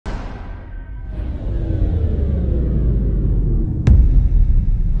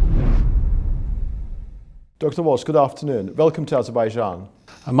Dr. Walsh, good afternoon. Welcome to Azerbaijan.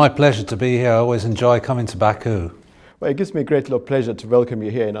 My pleasure to be here. I always enjoy coming to Baku. Well, it gives me a great deal of pleasure to welcome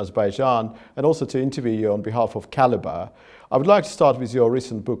you here in Azerbaijan and also to interview you on behalf of Karabakh. I would like to start with your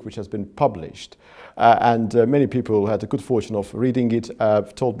recent book, which has been published. Many people who had the good fortune of reading it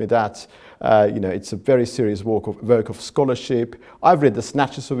have told me that it's a very serious work of scholarship. I've read the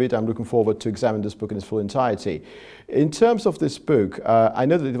snatches of it. I'm looking forward to examine this book in its full entirety. In terms of this book, I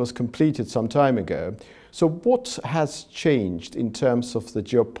know that it was completed some time ago. So what has changed in terms of the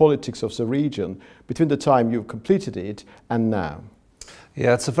geopolitics of the region between the time you completed it and now?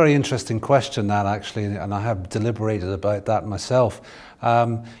 Yeah, it's a very interesting question, that actually, and I have deliberated about that myself.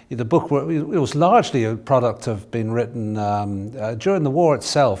 The book it was largely a product of being written during the war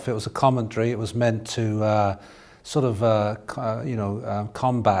itself. It was a commentary. It was meant to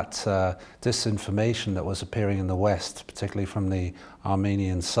combat disinformation that was appearing in the West, particularly from the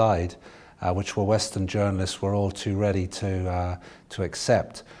Armenian side, which Western journalists were all too ready to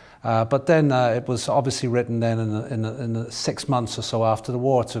accept. But then it was obviously written then in the 6 months or so after the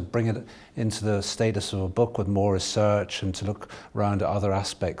war to bring it into the status of a book with more research and to look around at other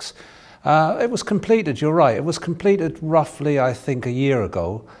aspects. It was completed, you're right, it was completed roughly, I think, a year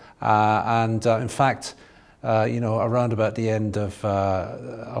ago. In fact, around about the end of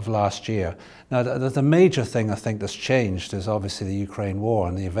last year. Now, the major thing I think that's changed is obviously the Ukraine war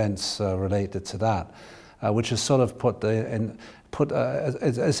and the events related to that, which has sort of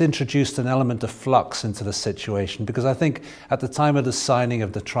has introduced an element of flux into the situation, because I think at the time of the signing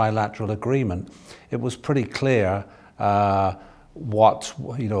of the trilateral agreement, it was pretty clear who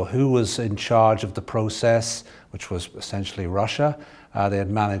was in charge of the process, which was essentially Russia. They had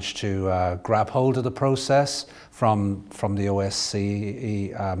managed to grab hold of the process from the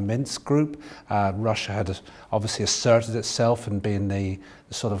OSCE Minsk group. Russia had obviously asserted itself in being the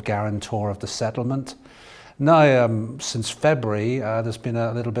sort of guarantor of the settlement. Now, since February, there's been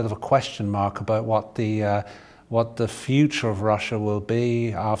a little bit of a question mark about what the future of Russia will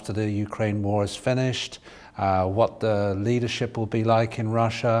be after the Ukraine war is finished, what the leadership will be like in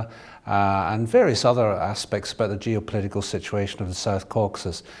Russia, and various other aspects about the geopolitical situation of the South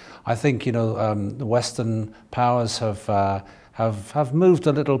Caucasus. I think the Western powers have moved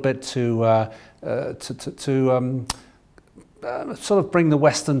a little bit to sort of bring the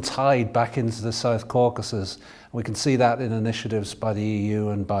Western tide back into the South Caucasus. We can see that in initiatives by the EU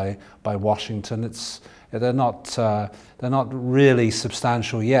and by Washington. They're not really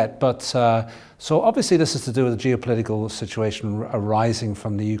substantial yet, but so obviously this is to do with the geopolitical situation arising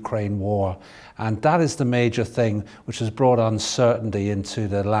from the Ukraine war, and that is the major thing which has brought uncertainty into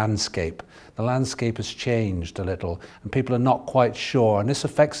the landscape. The landscape has changed a little, and people are not quite sure, and this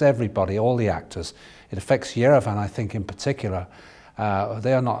affects everybody, all the actors. It affects Yerevan, I think, in particular.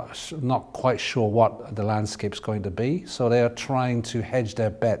 They are not quite sure what the landscape's going to be, so they are trying to hedge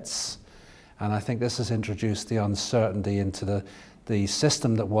their bets. And I think this has introduced the uncertainty into the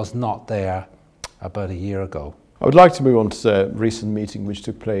system that was not there about a year ago. I would like to move on to the recent meeting which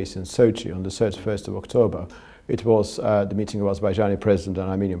took place in Sochi on the 31st of October. It was the meeting of Azerbaijani President and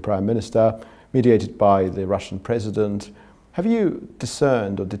Armenian Prime Minister, mediated by the Russian President. Have you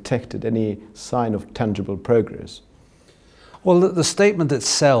discerned or detected any sign of tangible progress? Well, the statement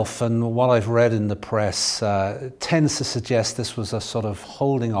itself and what I've read in the press tends to suggest this was a sort of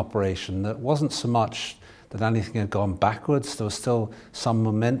holding operation. That wasn't so much that anything had gone backwards. There was still some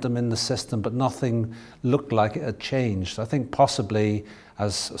momentum in the system, but nothing looked like it had changed. I think possibly,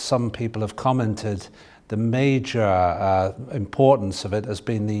 as some people have commented, the major importance of it has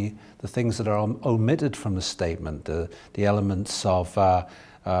been the things that are omitted from the statement, the elements of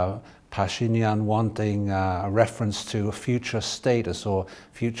Pashinyan wanting a reference to a future status or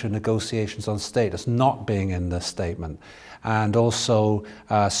future negotiations on status not being in the statement, and also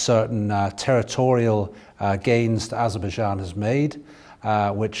certain territorial gains that Azerbaijan has made,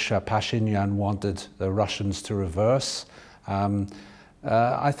 which Pashinyan wanted the Russians to reverse.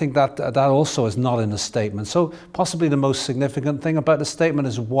 I think that also is not in the statement. So possibly the most significant thing about the statement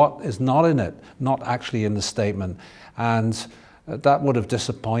is what is not in it, not actually in the statement. And that would have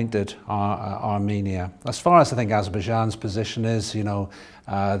disappointed Armenia. As far as I think Azerbaijan's position is,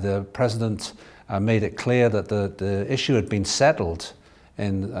 the president made it clear that the issue had been settled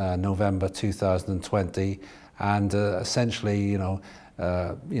in November 2020, and essentially,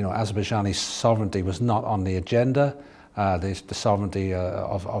 Azerbaijani sovereignty was not on the agenda. The sovereignty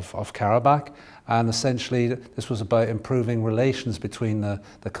of Karabakh, and essentially this was about improving relations between the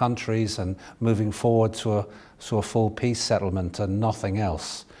countries and moving forward to a full peace settlement and nothing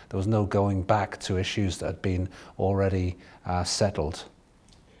else. There was no going back to issues that had been already settled.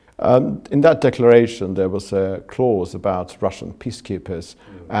 In that declaration, there was a clause about Russian peacekeepers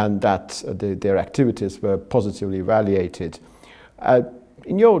and that their activities were positively evaluated.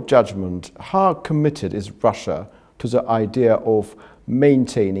 In your judgment, how committed is Russia to the idea of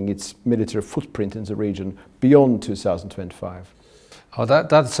maintaining its military footprint in the region beyond 2025? Oh,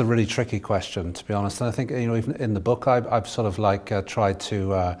 that's a really tricky question, to be honest. And I think, you know, even in the book, I've sort of like tried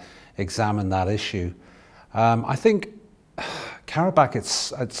to examine that issue. I think Karabakh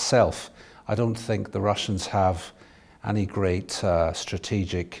itself, I don't think the Russians have any great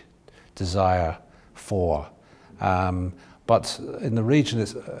strategic desire for. But in the region,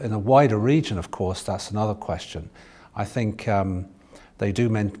 in a wider region, of course, that's another question. I think they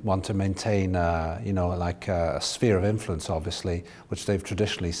do want to maintain, you know, like a sphere of influence, obviously, which they've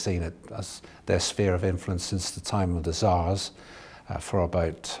traditionally seen it as their sphere of influence since the time of the Tsars, for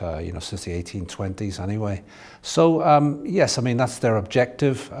about, you know, since the 1820s anyway. So, yes, I mean, that's their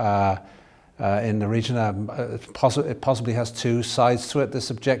objective in the region. It possibly has two sides to it. This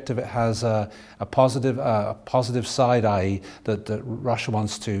objective, it has a positive side, i.e. that Russia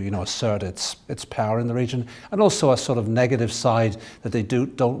wants to, you know, assert its power in the region, and also a sort of negative side that they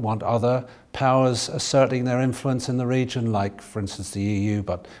don't want other powers asserting their influence in the region, like, for instance, the EU,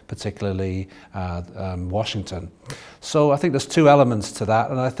 but particularly Washington. So I think there's two elements to that,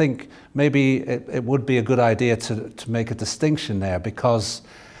 and I think maybe it would be a good idea to make a distinction there, because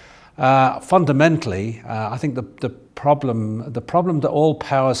fundamentally, I think the problem that all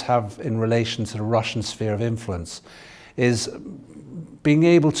powers have in relation to the Russian sphere of influence is being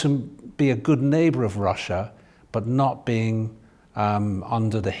able to be a good neighbor of Russia, but not being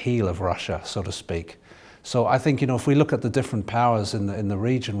under the heel of Russia, so to speak. So I think, you know, if we look at the different powers in the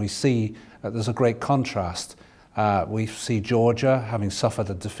region, we see there's a great contrast. We see Georgia having suffered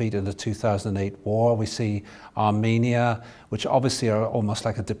a defeat in the 2008 war. We see Armenia, which obviously are almost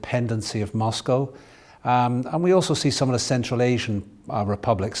like a dependency of Moscow. And we also see some of the Central Asian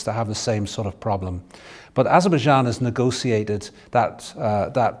republics that have the same sort of problem. But Azerbaijan has negotiated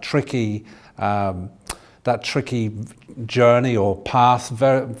that tricky journey or path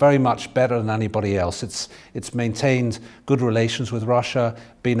very much better than anybody else. It's maintained good relations with Russia,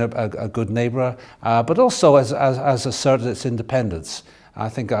 been a good neighbor, but also has asserted its independence. I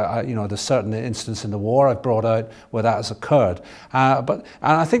think you know, there's certain instances in the war I've brought out where that has occurred. And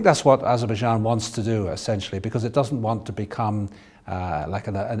I think that's what Azerbaijan wants to do, essentially, because it doesn't want to become like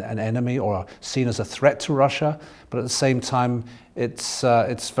an enemy or seen as a threat to Russia, but at the same time,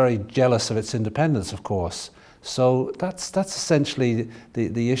 it's very jealous of its independence, of course. So that's essentially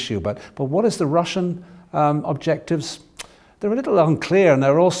the issue. But what is the Russian objectives? They're a little unclear, and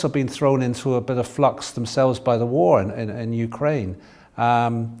they're also being thrown into a bit of flux themselves by the war in Ukraine.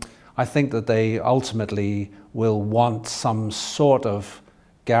 I think that they ultimately will want some sort of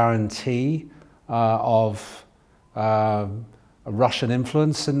guarantee of Russian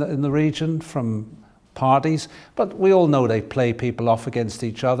influence in the region from parties, but we all know they play people off against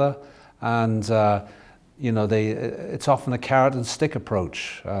each other, and you know, it's often a carrot and stick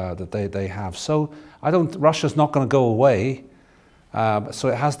approach that they have. So Russia's not going to go away, so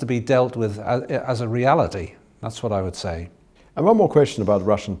it has to be dealt with as a reality. That's what I would say. And one more question about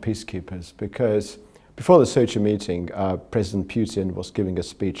Russian peacekeepers, because before the Sochi meeting, President Putin was giving a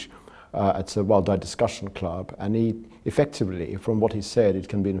speech at the Valdai discussion club, and he effectively, from what he said, it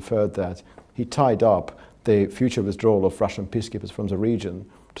can be inferred that he tied up the future withdrawal of Russian peacekeepers from the region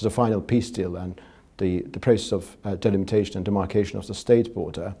to the final peace deal and the process of delimitation and demarcation of the state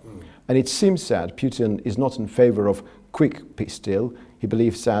border. And it seems that Putin is not in favor of quick peace deal. He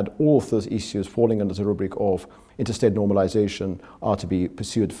believes that all of those issues falling under the rubric of interstate normalization are to be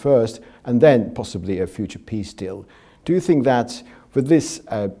pursued first, and then possibly a future peace deal. Do you think that with this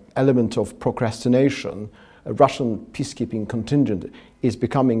element of procrastination, a Russian peacekeeping contingent is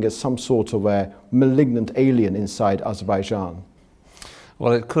becoming some sort of a malignant alien inside Azerbaijan?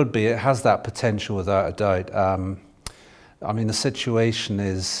 Well, it could be. It has that potential, without a doubt. I mean, the situation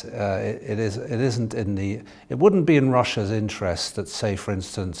is, it wouldn't be in Russia's interest that, say, for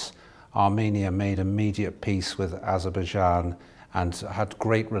instance, Armenia made immediate peace with Azerbaijan and had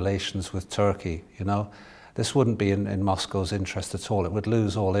great relations with Turkey, you know. This wouldn't be in Moscow's interest at all. It would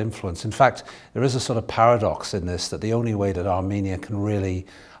lose all influence. In fact, there is a sort of paradox in this, that the only way that Armenia can really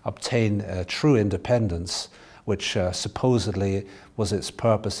obtain true independence, which supposedly was its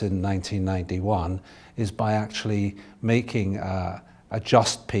purpose in 1991, is by actually making a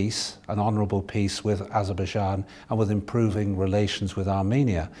just peace, an honourable peace with Azerbaijan, and with improving relations with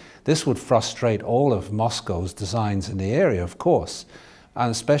Armenia. This would frustrate all of Moscow's designs in the area, of course, and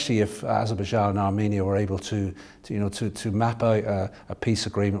especially if Azerbaijan and Armenia were able to map out a peace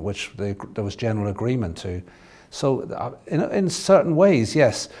agreement which there was general agreement to. So in certain ways,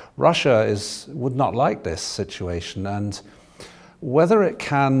 yes, Russia would not like this situation, and whether it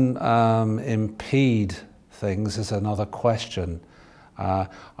can impede things is another question.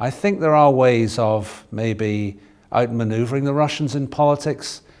 I think there are ways of maybe outmaneuvering the Russians in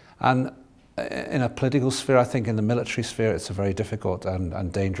politics, and in a political sphere, I think in the military sphere, it's a very difficult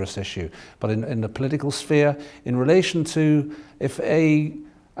and dangerous issue. But in the political sphere, in relation to if a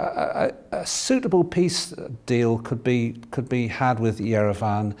suitable peace deal could be had with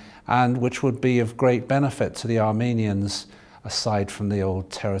Yerevan, and which would be of great benefit to the Armenians, aside from the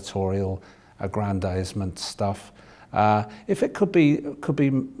old territorial aggrandizement stuff. If it could be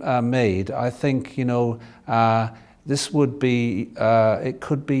made, I think this would be it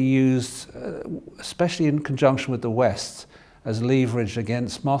could be used, especially in conjunction with the West, as leverage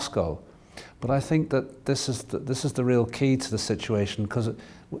against Moscow. But I think that this is the real key to the situation, because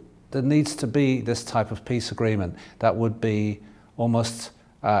there needs to be this type of peace agreement that would be almost,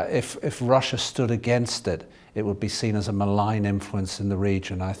 if Russia stood against it, it would be seen as a malign influence in the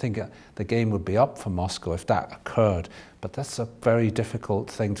region. I think the game would be up for Moscow if that occurred, but that's a very difficult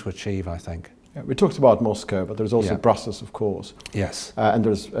thing to achieve, I think. Yeah, we talked about Moscow, but there's also Brussels, of course. Yes. And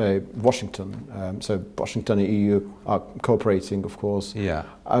there's Washington. So Washington and EU are cooperating, of course. Yeah.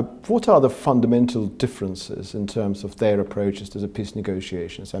 What are the fundamental differences in terms of their approaches to the peace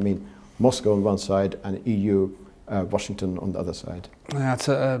negotiations? I mean, Moscow on one side and EU, Washington on the other side. Yeah,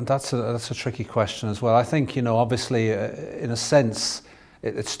 that's a tricky question as well. I think, obviously, in a sense,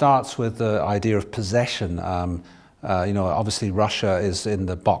 it starts with the idea of possession. Obviously Russia is in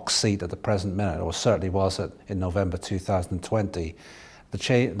the box seat at the present minute, or certainly was in November 2020.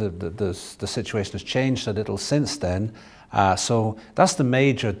 The situation has changed a little since then, so that's the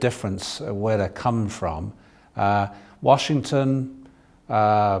major difference where they're coming from. Washington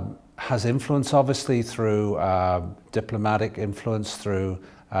has influence, obviously, through diplomatic influence, through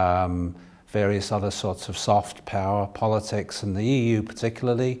various other sorts of soft power politics, and the EU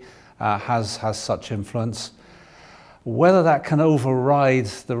particularly has such influence. Whether that can override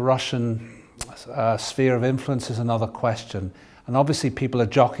the Russian sphere of influence is another question. And obviously people are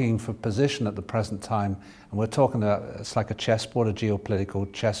jockeying for position at the present time. And we're talking about, it's like a chessboard, a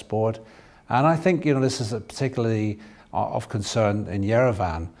geopolitical chessboard. And I think, this is particularly of concern in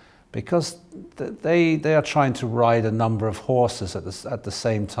Yerevan, because they are trying to ride a number of horses at the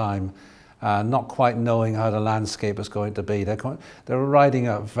same time, not quite knowing how the landscape is going to be. They're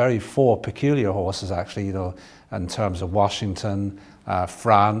riding four peculiar horses, actually, in terms of Washington,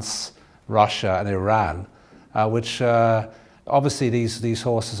 France, Russia, and Iran, which obviously these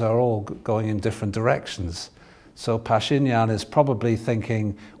horses are all going in different directions. So Pashinyan is probably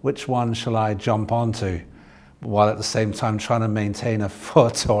thinking, which one shall I jump onto, while at the same time trying to maintain a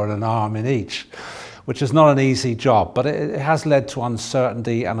foot or an arm in each, which is not an easy job, but it has led to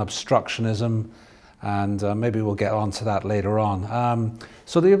uncertainty and obstructionism, and maybe we'll get onto that later on.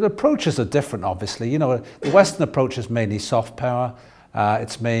 So the approaches are different, obviously. The Western approach is mainly soft power.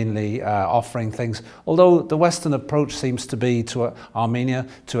 It's mainly offering things, although the Western approach seems to be to Armenia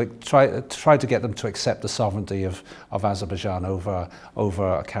to try to get them to accept the sovereignty of Azerbaijan over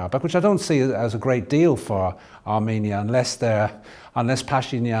Karabakh, which I don't see as a great deal for Armenia unless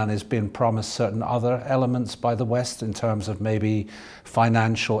Pashinyan is being promised certain other elements by the West in terms of maybe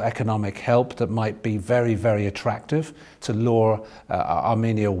financial, economic help that might be very, very attractive to lure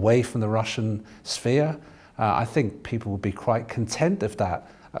Armenia away from the Russian sphere. I think people would be quite content if that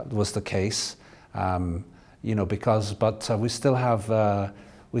was the case, but we still have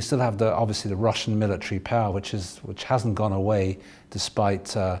obviously the Russian military power, which hasn't gone away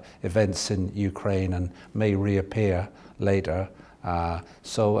despite events in Ukraine and may reappear later.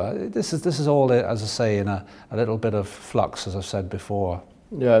 This is all, as I say, in a little bit of flux, as I've said before.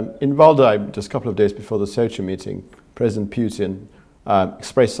 Yeah, in Valdai, just a couple of days before the Sochi meeting, President Putin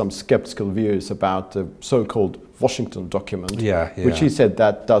expressed some skeptical views about the so-called Washington document, which he said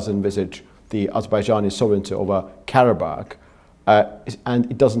that does envisage the Azerbaijani sovereignty over Karabakh,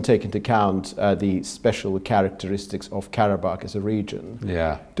 and it doesn't take into account the special characteristics of Karabakh as a region.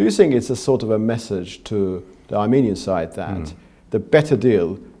 Yeah. Do you think it's a sort of a message to the Armenian side that the better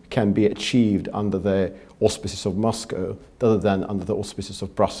deal can be achieved under the auspices of Moscow rather than under the auspices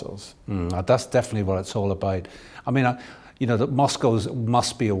of Brussels? That's definitely what it's all about. I mean, that Moscow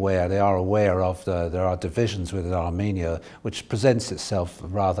must be aware, they are aware of there are divisions within Armenia, which presents itself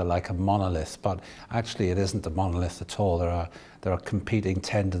rather like a monolith, but actually it isn't a monolith at all. There are competing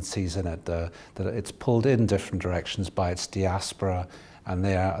tendencies in it, that it's pulled in different directions by its diaspora, and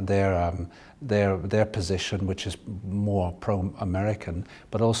their position, which is more pro-American,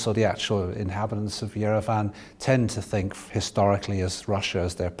 but also the actual inhabitants of Yerevan tend to think historically as Russia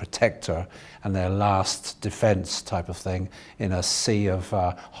as their protector and their last defense type of thing in a sea of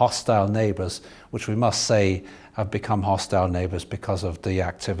hostile neighbors, which we must say have become hostile neighbors because of the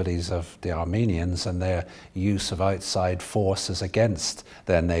activities of the Armenians and their use of outside forces against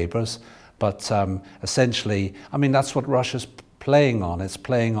their neighbors. But essentially, I mean, that's what Russia's playing on. It's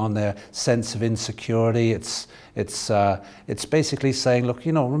playing on their sense of insecurity. It's basically saying, look,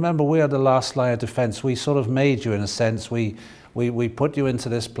 you know, remember, we are the last line of defense. We sort of made you, in a sense. We put you into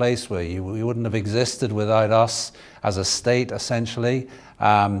this place where you wouldn't have existed without us as a state, essentially.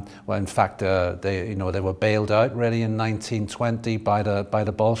 Well, in fact, they were bailed out really in 1920 by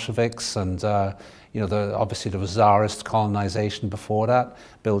the Bolsheviks, and obviously there was Tsarist colonization before that,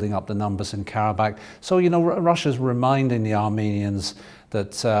 building up the numbers in Karabakh. So Russia's reminding the Armenians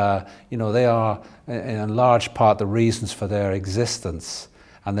that they are in large part the reasons for their existence,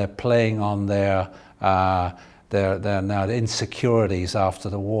 and they're playing on their now insecurities after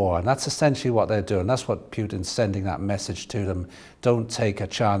the war, and that's essentially what they're doing. That's what Putin's sending that message to them. Don't take a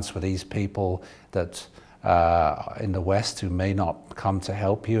chance with these people that in the West who may not come to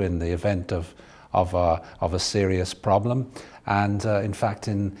help you in the event of a serious problem. And in fact,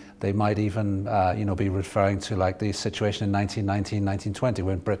 they might even be referring to like the situation in 1919, 1920,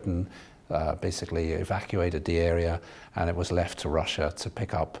 when Britain basically evacuated the area and it was left to Russia to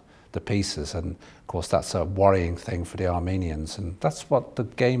pick up the pieces. And of course that's a worrying thing for the Armenians, and that's what the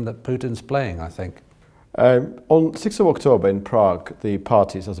game that Putin's playing, I think. On 6th of October in Prague, the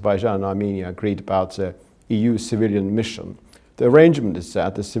parties Azerbaijan and Armenia agreed about the EU civilian mission. The arrangement is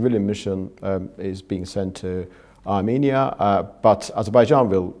that the civilian mission is being sent to Armenia, but Azerbaijan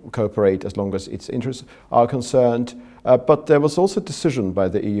will cooperate as long as its interests are concerned. But there was also a decision by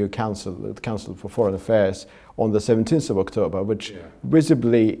the EU Council, the Council for Foreign Affairs, on the 17th of October, which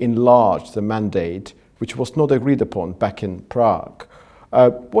visibly enlarged the mandate, which was not agreed upon back in Prague.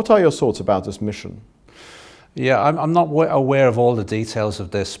 What are your thoughts about this mission? Yeah, I'm not aware of all the details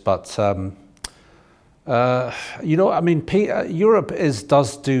of this, but I mean, Europe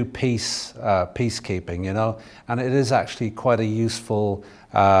does do peacekeeping, and it is actually quite a useful,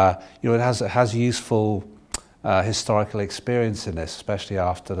 it has useful historical experience in this, especially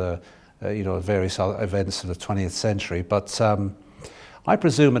after the various events of the 20th century. But I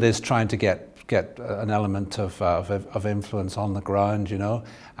presume it is trying to get an element of influence on the ground,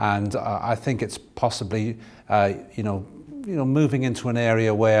 and I think it's possibly moving into an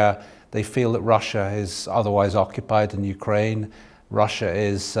area where they feel that Russia is otherwise occupied in Ukraine. Russia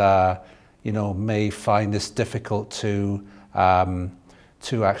is, may find this difficult to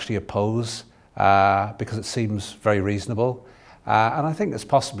actually oppose because it seems very reasonable. And I think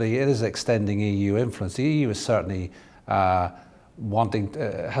it is extending EU influence. The EU is certainly has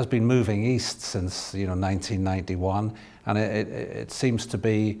been moving east since 1991, and it seems to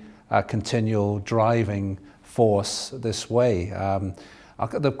be a continual driving force this way.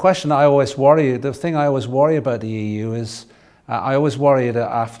 The thing I always worry about the EU is, I always worry that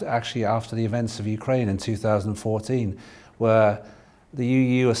after the events of Ukraine in 2014, where the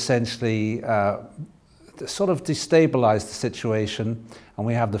EU essentially sort of destabilized the situation, and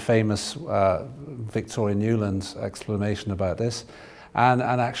we have the famous Victoria Nuland's explanation about this, and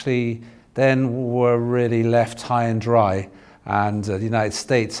actually then were really left high and dry, and the United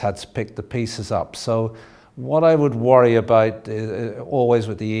States had to pick the pieces up. So what I would worry about always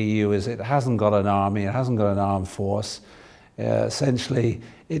with the EU is it hasn't got an army, it hasn't got an armed force. Essentially,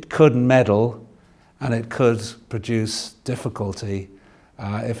 it could meddle and it could produce difficulty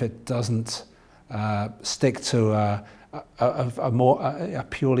if it doesn't stick to a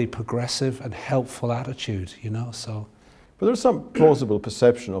purely progressive and helpful attitude, So. But there's some plausible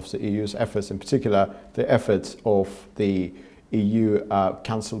perception of the EU's efforts, in particular the efforts of the EU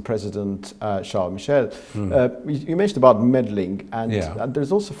Council President Charles Michel. You mentioned about meddling, and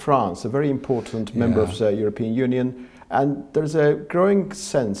there's also France, a very important member of the European Union, and there's a growing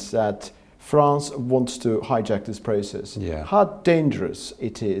sense that France wants to hijack this process. How dangerous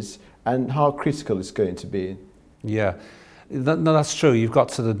it is and how critical it's going to be. Yeah, no, that's true. You've got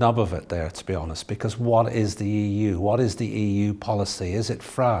to the nub of it there, to be honest, because what is the EU? What is the EU policy? Is it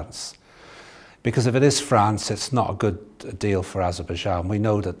France? Because if it is France, it's not a good deal for Azerbaijan. We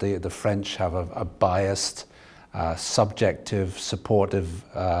know that the French have a biased, subjective, supportive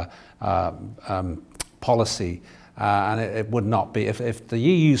policy, and it would not be, if the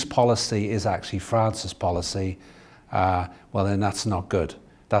EU's policy is actually France's policy, well then that's not good.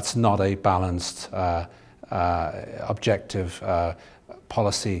 That's not a balanced, objective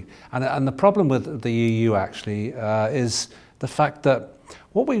policy. And the problem with the EU actually is the fact that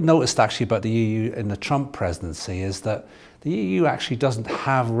what we've noticed actually about the EU in the Trump presidency is that the EU actually doesn't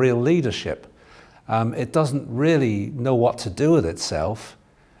have real leadership. It doesn't really know what to do with itself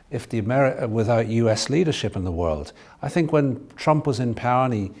without US leadership in the world. I think when Trump was in power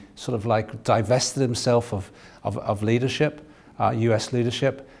and he sort of like divested himself of leadership, US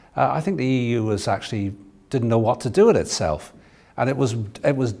leadership, I think the EU didn't know what to do with itself. And it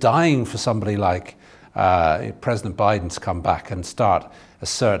was dying for somebody like President Biden to come back and start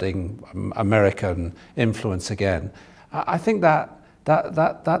asserting American influence again. I think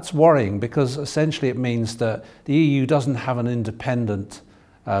that's worrying, because essentially it means that the EU doesn't have an independent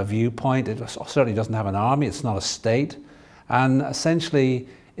viewpoint. It certainly doesn't have an army. It's not a state, and essentially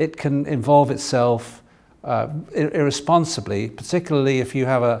it can involve itself irresponsibly, particularly if you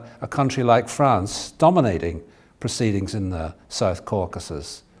have a country like France dominating proceedings in the South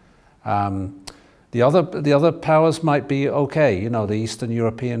Caucasus. The other powers might be okay. You know, the Eastern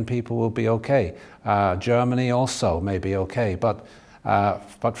European people will be okay. Germany also may be okay, but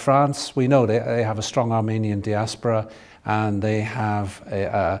France, we know they have a strong Armenian diaspora, and they have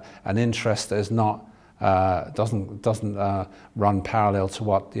an interest that is not doesn't run parallel to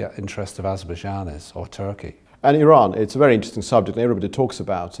what the interest of Azerbaijan is, or Turkey. And Iran, it's a very interesting subject, and everybody talks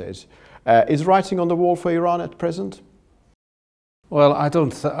about it. Is writing on the wall for Iran at present? Well,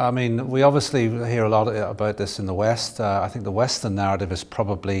 I mean, we obviously hear a lot about this in the West. I think the Western narrative is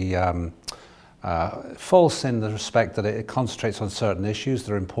probably false in the respect that it concentrates on certain issues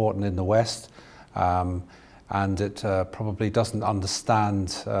that are important in the West, and it probably doesn't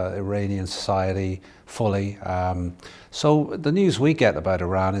understand Iranian society fully. So the news we get about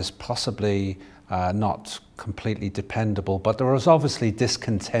Iran is possibly not completely dependable, but there is obviously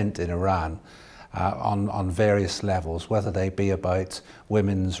discontent in Iran on various levels, whether they be about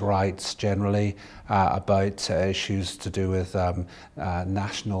women's rights generally, about issues to do with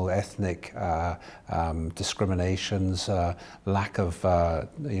national, ethnic discriminations, lack of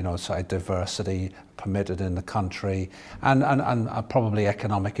diversity permitted in the country, and probably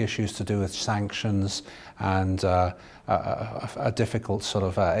economic issues to do with sanctions and a difficult sort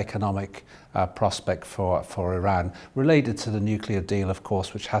of economic prospect for Iran, related to the nuclear deal, of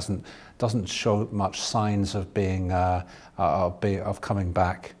course, which doesn't show much signs of being of coming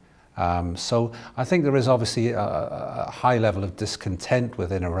back. So I think there is obviously a high level of discontent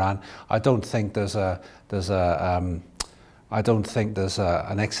within Iran. I don't think there's an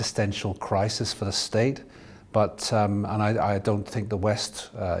existential crisis for the state, but and I don't think the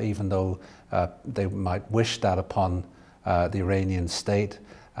West, even though they might wish that upon the Iranian state,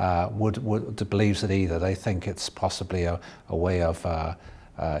 believes it either. They think it's possibly a way of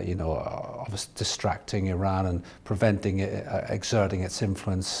distracting Iran and preventing it exerting its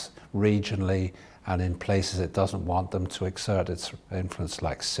influence regionally and in places it doesn't want them to exert its influence,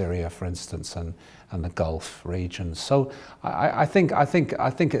 like Syria, for instance, and the Gulf region. So I think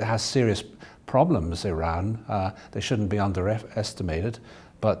it has serious problems, Iran. They shouldn't be underestimated,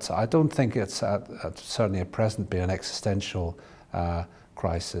 but I don't think it's certainly at present be an existential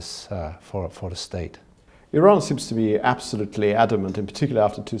crisis for the state. Iran seems to be absolutely adamant, in particular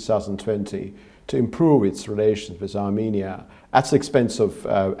after 2020, to improve its relations with Armenia at the expense of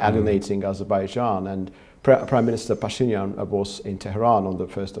alienating Azerbaijan. And Prime Minister Pashinyan was in Tehran on the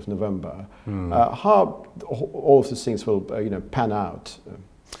 1st of November. How all of these things will pan out?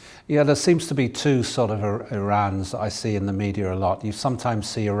 Yeah, there seems to be two sort of Irans I see in the media a lot. You sometimes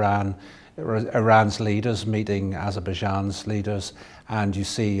see Iran's leaders meeting Azerbaijan's leaders, and you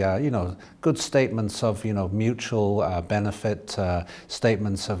see, good statements of, mutual benefit,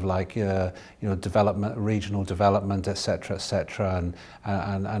 statements of like, development, regional development, etc.,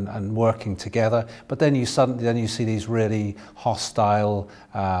 and working together. But then you see these really hostile,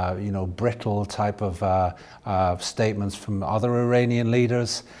 brittle type of statements from other Iranian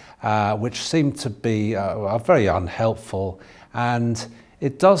leaders, which seem to be very unhelpful. And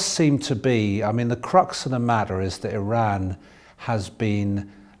it does seem to be, I mean, the crux of the matter is that Iran has been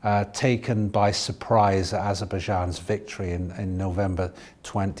taken by surprise at Azerbaijan's victory in November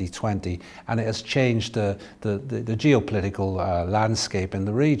 2020, and it has changed the geopolitical landscape in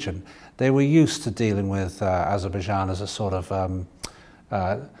the region. They were used to dealing with Azerbaijan as a sort of,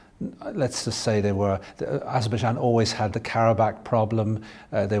 let's just say Azerbaijan always had the Karabakh problem.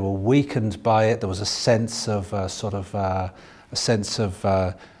 They were weakened by it. There was a sense of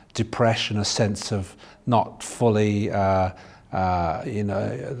depression, a sense of not fully,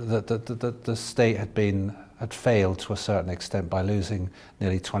 the state had been had failed to a certain extent by losing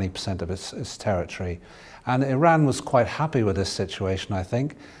nearly 20% of its territory. And Iran was quite happy with this situation, I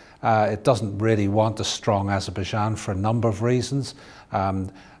think. It doesn't really want a strong Azerbaijan for a number of reasons.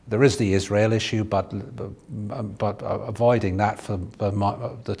 There is the Israel issue, but avoiding that for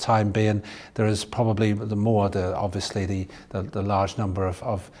the time being, there is probably obviously the large number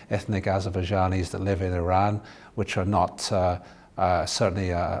of ethnic Azerbaijanis that live in Iran, which are not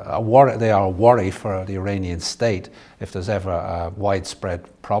certainly a worry. They are a worry for the Iranian state if there's ever widespread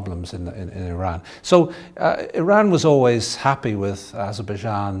problems in Iran. So Iran was always happy with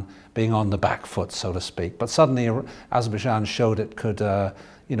Azerbaijan being on the back foot, so to speak. But suddenly Azerbaijan showed it could.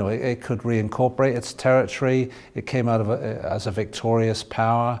 It could reincorporate its territory. It came out of as a victorious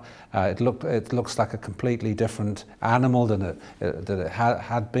power. It looks like a completely different animal than it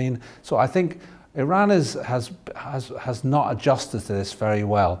had been. So I think Iran has not adjusted to this very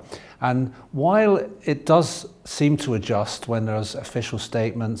well. And while it does seem to adjust when there's official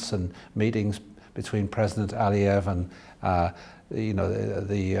statements and meetings between President Aliyev and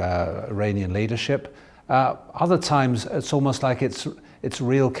the Iranian leadership, other times it's almost like its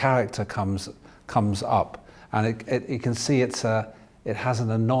real character comes up, and you can see it has an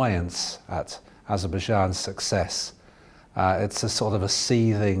annoyance at Azerbaijan's success. It's a sort of a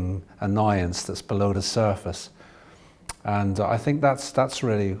seething annoyance that's below the surface, and I think that's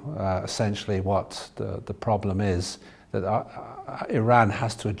really essentially what the problem is, that Iran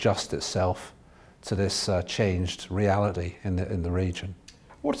has to adjust itself to this changed reality in the region.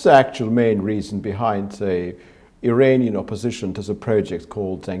 What's the actual main reason behind the Iranian opposition to the project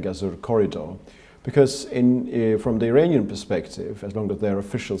called Zangazur Corridor? Because from the Iranian perspective, as long as their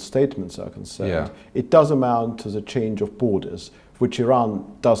official statements are concerned, it does amount to the change of borders, which Iran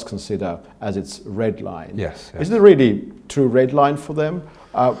does consider as its red line. Yes. Is it a really true red line for them?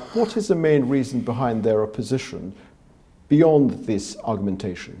 What is the main reason behind their opposition beyond this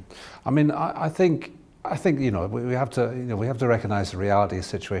argumentation? I mean, I think we have to recognise the reality of the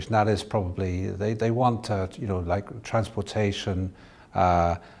situation. That is probably they want like transportation,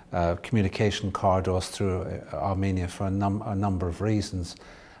 communication corridors through Armenia for a number of reasons,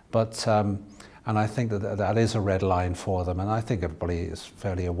 but and I think that is a red line for them, and I think everybody is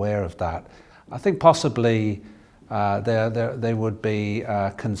fairly aware of that. I think possibly they would be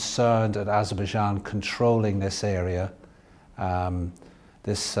concerned at Azerbaijan controlling this area.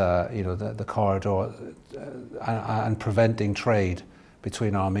 The corridor and preventing trade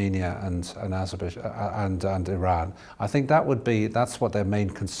between Armenia and Azerbaijan and Iran. I think that's what their main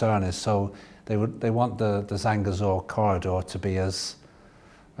concern is. So they want the Zangazur Corridor to be as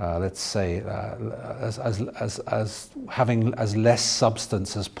let's say as having as less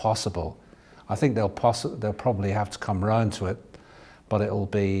substance as possible. I think they'll probably have to come round to it, but it'll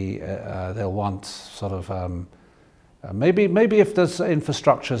be they'll want sort of. Maybe if there's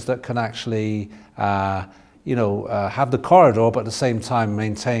infrastructures that can actually, have the corridor, but at the same time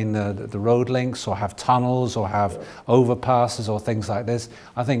maintain the road links, or have tunnels, or have overpasses, or things like this,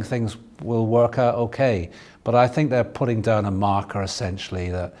 I think things will work out okay. But I think they're putting down a marker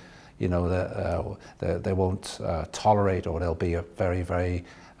essentially that, that they won't tolerate, or they'll be very, very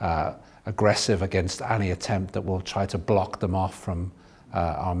aggressive against any attempt that will try to block them off from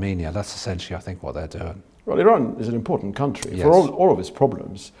Armenia. That's essentially, I think, what they're doing. Well, Iran is an important country. Yes. For all of its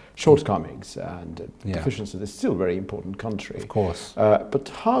problems, shortcomings and deficiencies. It's still a very important country. Of course. But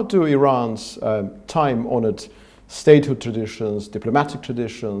how do Iran's time-honored statehood traditions, diplomatic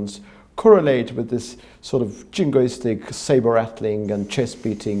traditions, correlate with this sort of jingoistic sabre-rattling and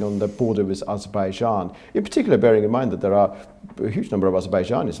chest-beating on the border with Azerbaijan? In particular, bearing in mind that there are a huge number of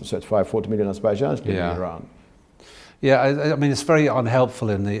Azerbaijanis, 35–40 million Azerbaijanis living in Iran. Yeah, I mean, it's very unhelpful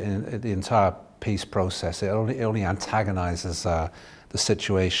in the entire peace process. It only antagonises the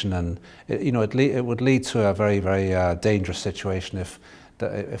situation, and it would lead to a very, very dangerous situation if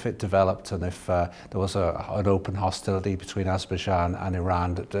it developed, and if there was an open hostility between Azerbaijan and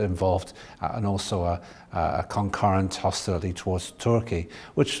Iran that involved and also a concurrent hostility towards Turkey,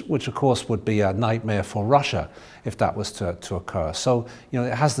 which of course would be a nightmare for Russia if that was to occur. So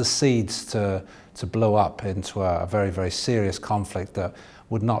it has the seeds to blow up into a very, very serious conflict that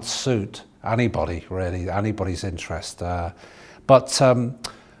would not suit anybody, really, anybody's interest. Well,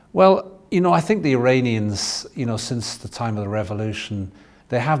 I think the Iranians, since the time of the revolution,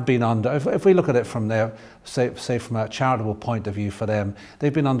 they have been under, if we look at it from their, say from a charitable point of view for them,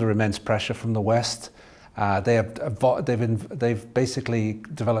 they've been under immense pressure from the West. They've basically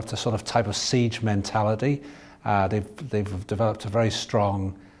developed a sort of type of siege mentality. They've developed a very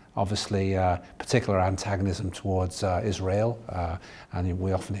strong obviously particular antagonism towards Israel, and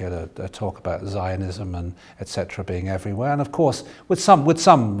we often hear the talk about Zionism and etc. being everywhere, and of course with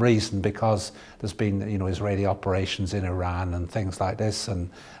some reason, because there's been Israeli operations in Iran and things like this, and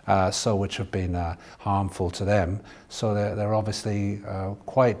so which have been harmful to them. So they're obviously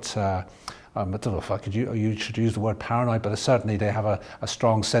quite. I don't know if you should use the word paranoid, but certainly they have a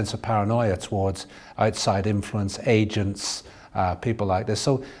strong sense of paranoia towards outside influence, agents, people like this.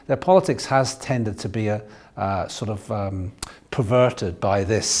 So their politics has tended to be sort of perverted by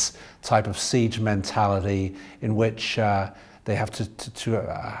this type of siege mentality, in which they have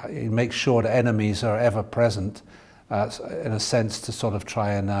to make sure the enemies are ever present, in a sense to sort of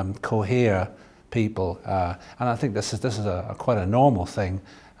try and cohere people. And I think this is quite a normal thing.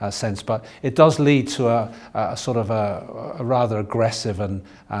 Sense, but it does lead to a sort of a rather aggressive and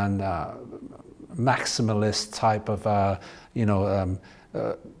maximalist type of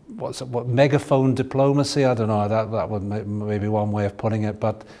what megaphone diplomacy. I don't know, that would maybe one way of putting it,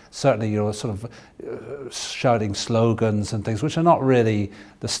 but certainly sort of shouting slogans and things which are not really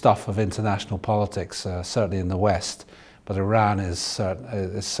the stuff of international politics, certainly in the West. But Iran is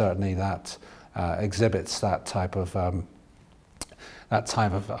certainly that exhibits that type of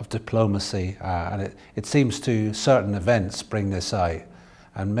diplomacy, and it seems to certain events bring this out,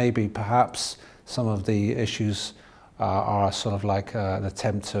 and maybe perhaps some of the issues are sort of like an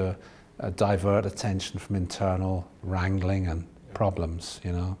attempt to divert attention from internal wrangling and problems,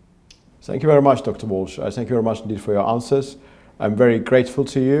 Thank you very much, Dr. Walsh. Thank you very much indeed for your answers. I'm very grateful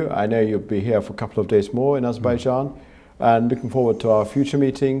to you. I know you'll be here for a couple of days more in Azerbaijan, and looking forward to our future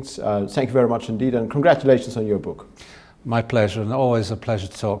meetings. Thank you very much indeed, and congratulations on your book. My pleasure, and always a pleasure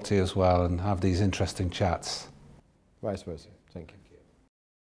to talk to you as well and have these interesting chats. Vice versa.